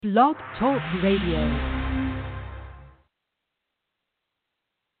Blog Talk Radio.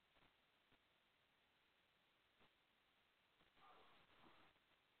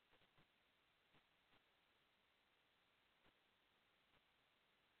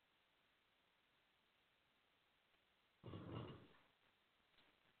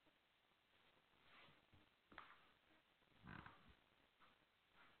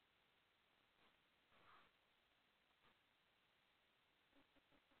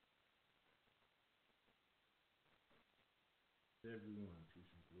 Everyone,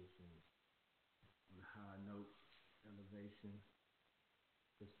 peace and blessings. On a high note, elevation.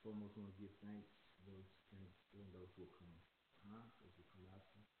 First and foremost, I want to give thanks to those who came before and those who will come. Those who come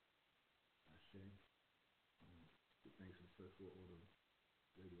after. I say. Give thanks to the first world order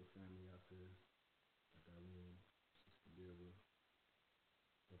radio family out there. Like Irene, Sister Lyra,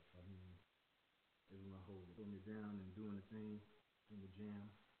 Brother Fahim. Everyone holding it down and doing the thing, doing the jam.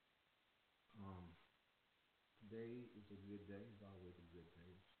 Today is a good day. It's always a good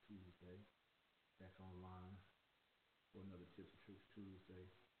day. It's Tuesday. Back online for another Tips and Tricks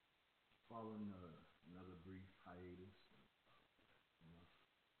Tuesday. Following another brief hiatus.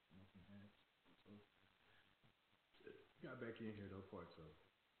 Nothing happened. So got back in here though, part so.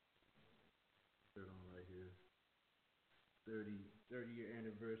 Third on right here. 30-year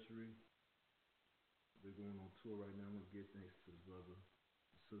anniversary. We're going on tour right now. I want to give thanks to the brother,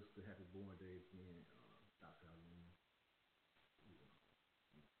 the sister. Happy born day again. Dr. Allen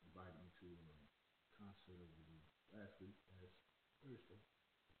invited me to a concert over last Thursday. Thursday.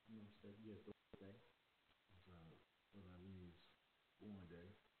 It was Brother Allen's born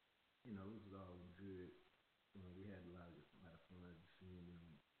day. It was all good. We had a lot of fun seeing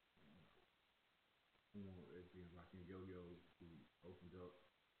them. Being rocking Yo-Yo, who opened up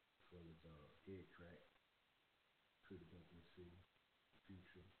for his head crack. Pretty dope to see the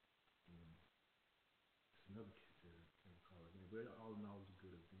future. It's another character, I can't recall his name, but all in all, it was a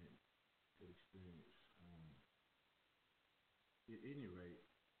good event, good experience. At any rate,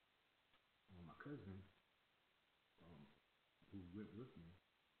 my cousin, who went with me,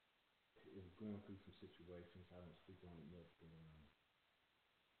 is going through some situations. I don't speak on it much, but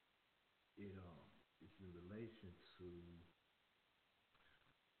it's in relation to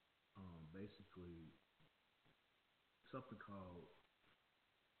basically something called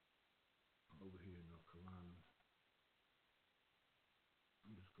over here in North Carolina.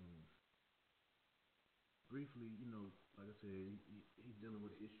 I'm just going to briefly, like I said, he's dealing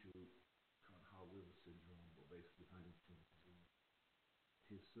with an issue called Hall River syndrome, or basically Huntington's disease.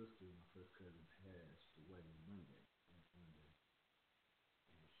 His sister, my first cousin, passed away Monday, and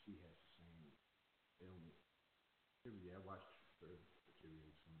she has the same ailment. I watched her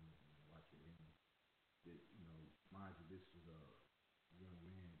deteriorate some, and watching him. Mind you, this is a young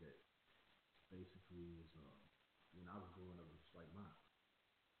man that basically is, when I was growing up, it's like my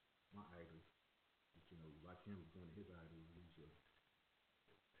idol. But, like him, one of his idols,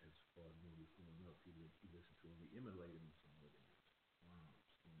 as far as when we were growing up, he listened to him, he emulated him somewhat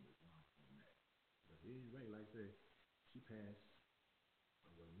in his rhyme format. But anyway, like I said, she passed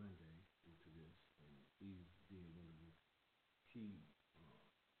away Monday due to this, and he being one of the key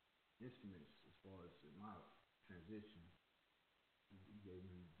instruments as far as in my transition. He gave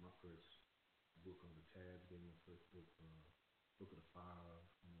me my first book on the TIPZ, gave me my first book, Book of the Fire,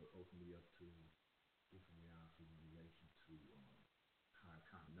 opened me up to different realities in relation to how I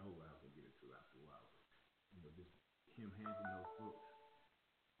kind of know what I was going to get into after a while. But, just him handing those books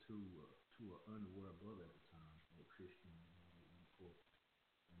to an unaware brother at the time, a Christian, quote,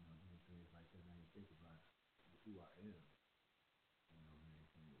 doing things like that. I didn't think about who I am, and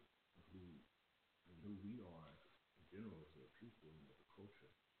who we are in general as a people and as a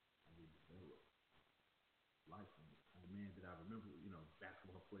culture, how we develop life. And the kind of man that I remember,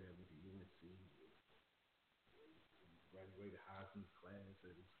 basketball player, went to UNC, graduated high from his class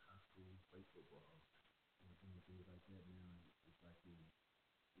at his high school, played football, and things like that. Now it's like he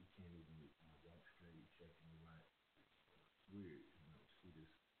can't even walk straight, checking right. It's weird, see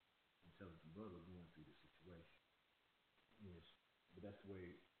this intelligent brother going through this situation. Yes, but that's the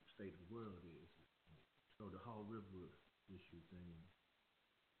way the state of the world is. So the Hall River issue thing,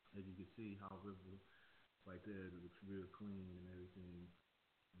 as you can see, Hall River right there, it looks real clean and everything.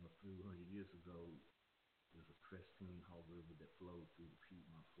 A few hundred years ago, there's a pristine Hall River that flowed through the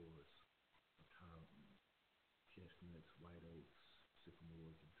Piedmont forest of Tarleton, chestnuts, white oaks,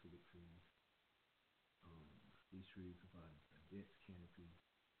 sycamores, and tulip trees. These trees provide a dense canopy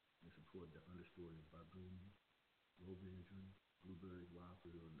and support the understory of baboon, rhododendron, blueberries,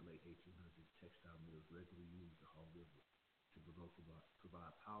 wildflower. In the late 1800s, textile mills regularly used the Hall River to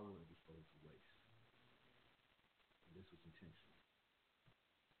provide power and dispose of waste. And this was intentional.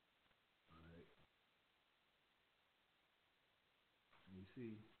 All right. And you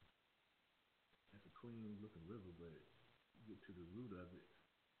see, that's a clean looking river, but you get to the root of it,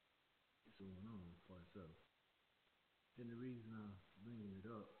 it's going on for itself. And the reason I'm bringing it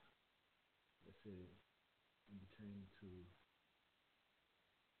up, I said, it pertains to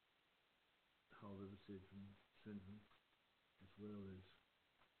Hall River syndrome, as well as,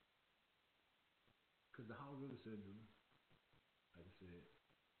 because the Hall River syndrome, like I said,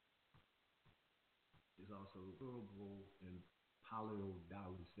 is also durable and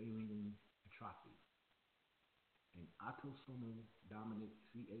polydilema atrophy, and autosomal dominant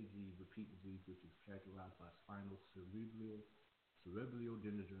CAG repeat disease, which is characterized by spinal cerebral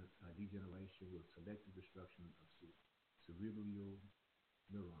degeneration with selective destruction of cerebral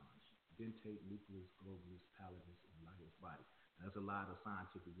neurons, dentate, nucleus, globulus, pallidus, and lightest body. And there's a lot of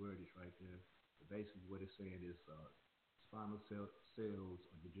scientific wordage right there. But basically what it's saying is spinal cells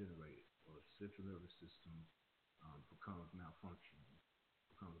are degenerated, or central nervous system becomes malfunctioning,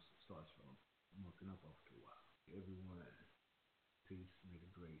 starts mucking up after a while. Everyone, peace, may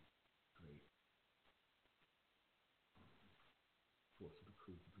the great force of the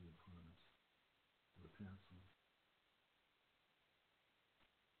crew be upon us with a pencil.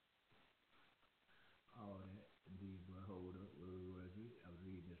 All that, indeed, but hold up, where was we? I was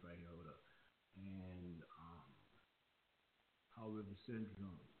reading this right here, hold up. And Hall River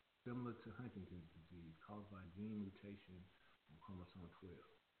syndrome, similar to Huntington's disease, caused by gene mutation on chromosome 12.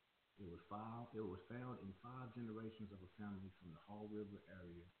 It was found in 5 generations of a family from the Hall River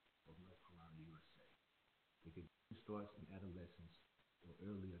area of North Carolina, USA. It starts in adolescence or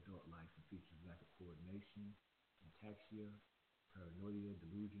early adult life and features lack of coordination, ataxia, paranoia,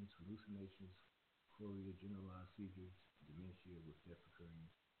 delusions, hallucinations, chorea, generalized seizures, dementia, with death occurring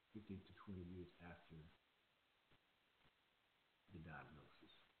 15 to 20 years after the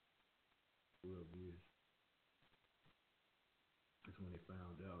diagnosis. 12 years. That's when they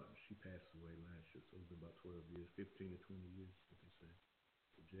found out. She passed away last year, so it's been about 12 years, 15 to 20 years, what they say,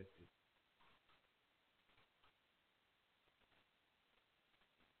 projected.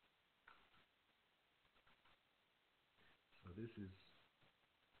 So this is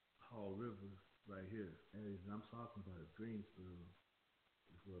Hall River right here. And I'm talking about Greensboro,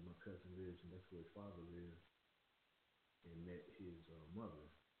 is where my cousin lives, and that's where his father lived, and met his mother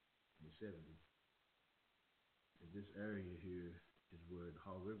in the 70s. And this area here is where the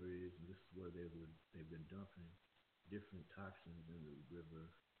Hall River is, and this is where they've been dumping different toxins in the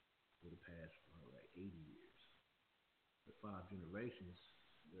river for the past like 80 years. The 5 generations,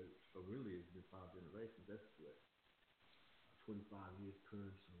 so really it's been 5 generations, that's what, 25 years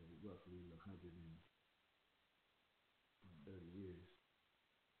per, so roughly 130 years.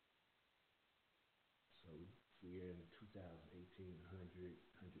 So we're in 2018,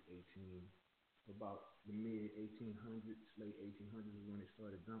 118. About the mid 1800s, late 1800s is when they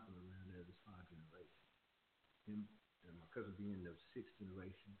started dumping around there. This 5 generations. Him and my cousin being the 6th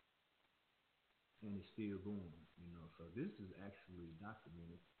generation, and it's still going. You know, so this is actually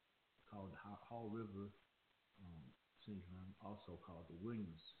documented, called the Hall River syndrome, also called the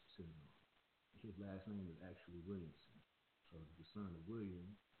Williams syndrome. His last name is actually Williamson. So the son of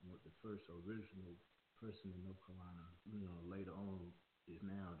William, the first original person in North Carolina, you know, later on is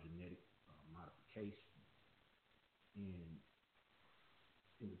now genetic modification, and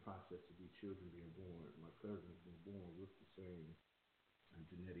in the process of these children being born, my cousin's been born with the same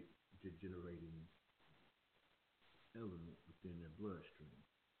genetic degenerating element within their bloodstream.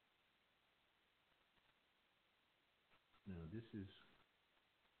 Now this is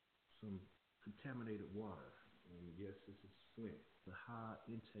some contaminated water, and yes, this is Flint. The high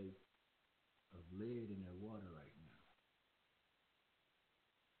intake of lead in their water right now.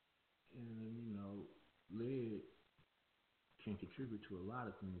 And, you know, lead can contribute to a lot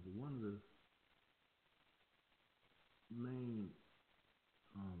of things, but one of the main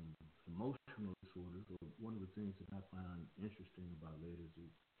emotional disorders, or one of the things that I find interesting about lead, is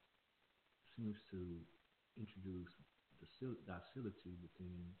it seems to introduce docility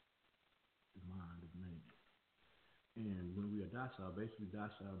within the mind of man. And when we are docile, basically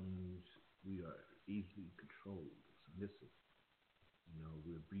docile means we are easily controlled, submissive. You know,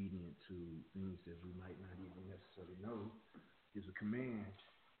 we're obedient to things that we might not even necessarily know is a command,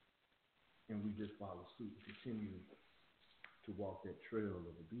 and we just follow suit and continue to walk that trail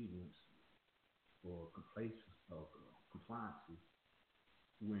of obedience or compliance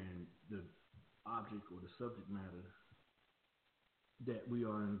when the object or the subject matter that we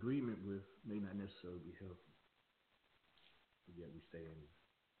are in agreement with may not necessarily be healthy. yet we stay in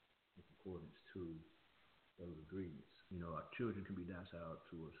concordance to those agreements. Our children can be docile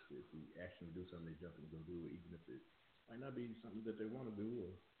to us. If we ask them to do something, they jump and go do it, even if it might not be something that they want to do,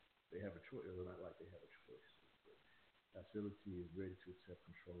 or they have a choice, or not like they have a choice. But docility is ready to accept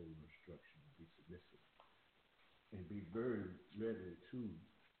control and instruction, be submissive, and be very ready to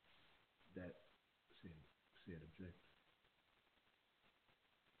that said objective.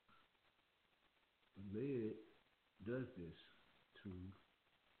 The lead does this to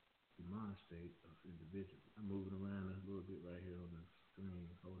the mind state of individuals. I'm moving around a little bit right here on the screen.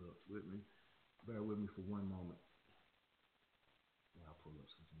 Hold up with me. Bear with me for one moment. I'll pull up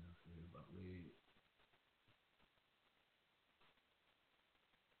something else here about lead.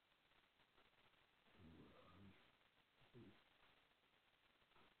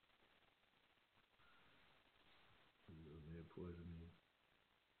 Lead poisoning.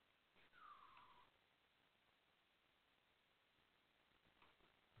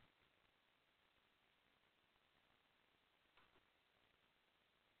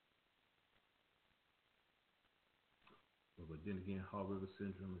 But then again, Hall River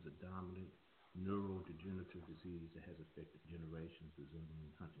syndrome is a dominant neurodegenerative disease that has affected generations,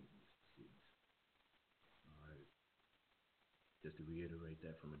 resembling Huntington's disease. All right. Just to reiterate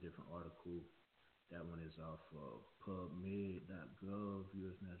that from a different article, that one is off of PubMed.gov,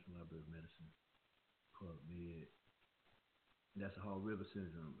 U.S. National Library of Medicine. PubMed. That's the Hall River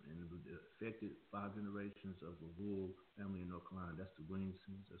syndrome, and it affected 5 generations of the Wool family in North Carolina. That's the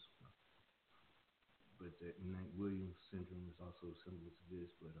Williamsons. But the Williams syndrome is also similar to this,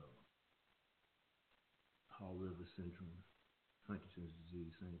 but Hall River syndrome, Huntington's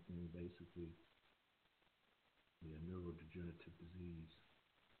disease, same thing basically. Yeah, neurodegenerative disease.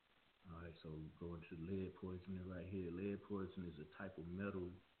 All right, so going to lead poisoning right here. Lead poisoning is a type of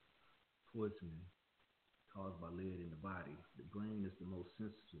metal poisoning caused by lead in the body. The brain is the most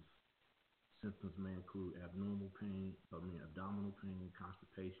sensitive. Symptoms may include abdominal pain,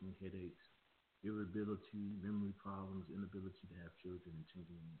 constipation, headaches, irritability, memory problems, inability to have children, and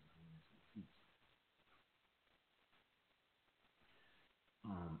tingling in the hands and feet.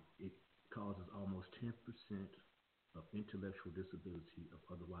 It causes almost 10% of intellectual disability of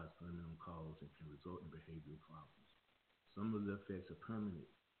otherwise unknown cause and can result in behavioral problems. Some of the effects are permanent.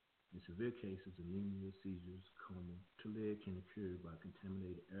 In severe cases, anemia, seizures, coma to lead can occur by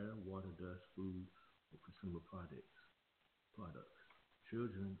contaminated air, water, dust, food, or consumer products.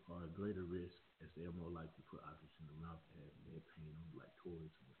 Children are at greater risk as they are more likely to put objects in their mouth that have lead paint on, like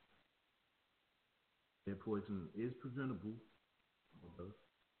toys. Lead poisoning is preventable.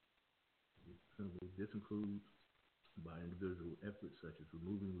 This includes by individual efforts such as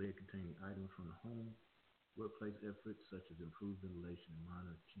removing lead-containing items from the home, workplace efforts such as improved ventilation and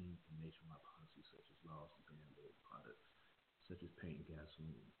monitoring, and nationwide policies such as laws to ban lead products such as paint and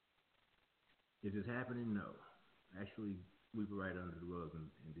gasoline. Is this happening? No. Actually, we go right under the rug, and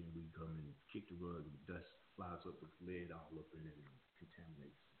then we come and kick the rug, and dust flies up with lead all up in it and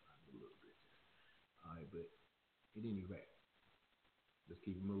contaminates a little bit. All right, but at any rate, let's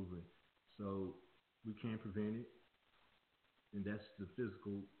keep it moving. So we can prevent it, and that's the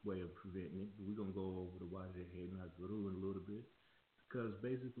physical way of preventing it. But we're going to go over the why they hate not through in a little bit, because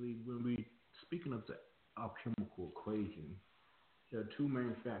basically when we speaking of the alchemical equation, there are 2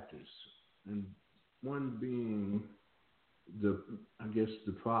 main factors, and one being the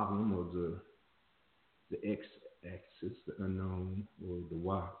problem of the x-axis, the unknown, or the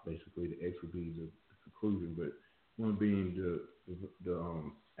y, basically. The x would be the conclusion, but one being the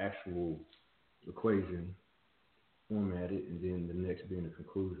actual equation formatted, and then the next being the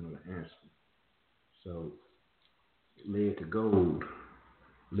conclusion or the answer. So lead to gold,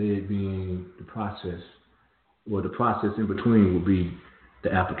 lead being the process, or the process in between will be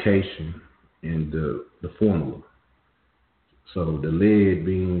the application and the formula. So the lead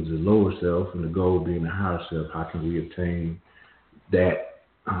being the lower self and the gold being the higher self. How can we obtain that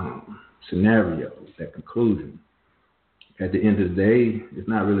scenario, that conclusion? At the end of the day, it's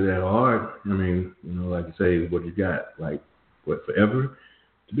not really that hard. I mean, like you say, what you got, forever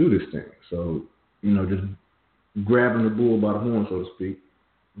to do this thing. So, just grabbing the bull by the horn, so to speak,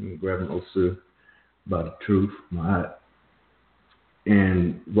 grabbing Osu by the truth,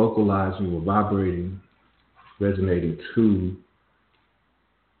 and vocalizing or vibrating, resonating to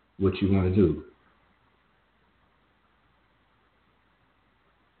what you want to do.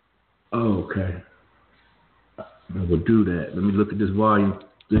 Oh, okay. I will do that. Let me look at this volume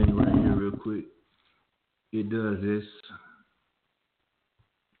thing right here real quick. It does this.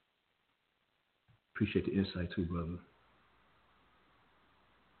 Appreciate the insight too, brother.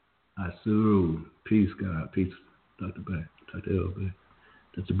 Asuru. Peace, God. Peace, Dr. Black. Type that up, man.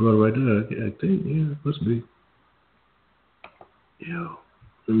 That's the brother right there. I think, yeah, must be. Yo,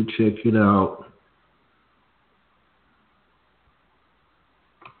 let me check it out.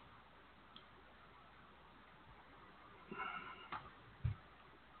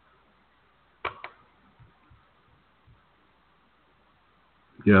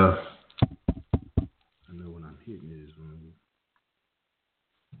 Yeah. I know when I'm hitting this one.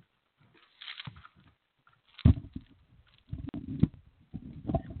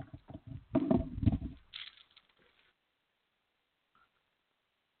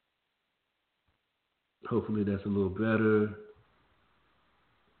 Hopefully that's a little better.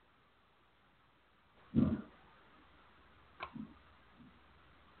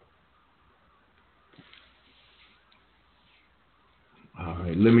 All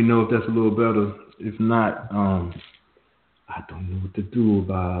right, let me know if that's a little better. If not, I don't know what to do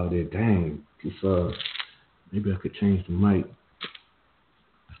about it. Dang, just maybe I could change the mic.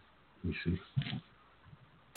 Let me see.